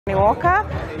Walker.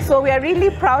 So we are really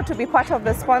proud to be part of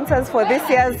the sponsors for this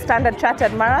year's Standard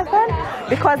Chartered Marathon,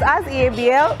 because as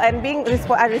EABL and being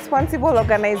a responsible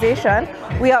organization,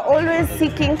 we are always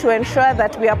seeking to ensure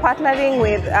that we are partnering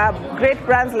with great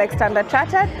brands like Standard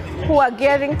Chartered, who are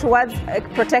gearing towards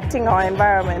protecting our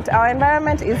environment. Our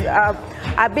environment is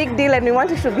a big deal, and we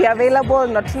want it to be available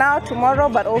not now, tomorrow,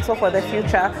 but also for the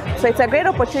future. So it's a great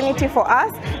opportunity for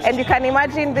us, and you can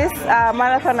imagine this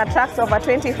marathon attracts over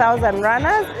 20,000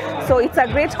 runners. So it's a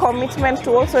great commitment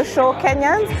to also show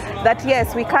Kenyans that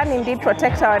yes, we can indeed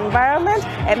protect our environment,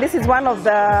 and this is one of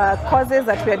the causes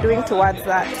that we are doing towards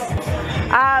that.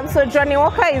 So Johnnie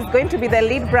Walker is going to be the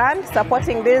lead brand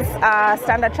supporting this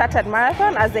Standard Chartered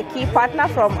Marathon as a key partner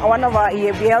from one of our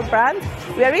EABL brands.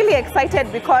 We are really excited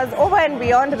because over and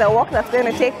beyond the walk that's going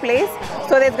to take place,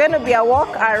 so there's going to be a walk,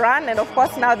 a run, and of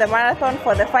course now the marathon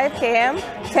for the 5 km,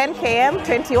 10 km,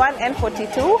 21 and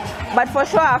 42. But for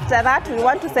sure after that, we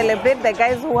want to celebrate the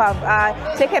guys who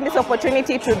have taken this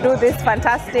opportunity to do this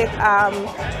fantastic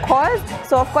cause.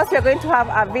 So of course we are going to have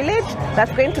a village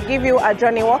that's going to give you a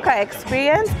Johnnie Walker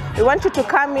experience. We want you to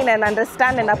come in and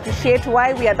understand and appreciate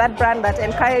why we are that brand that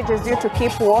encourages you to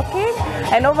keep walking.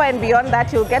 And over and beyond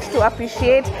that, you'll get to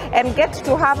appreciate and get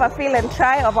to have a feel and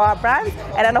try of our brands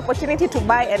and an opportunity to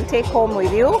buy and take home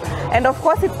with you. And of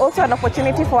course, it's also an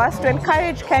opportunity for us to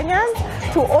encourage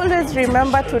Kenyans to always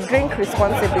remember to drink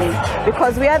responsibly,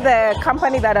 because we are the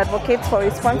company that advocates for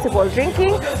responsible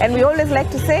drinking, and we always like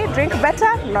to say, drink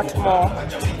better, not more.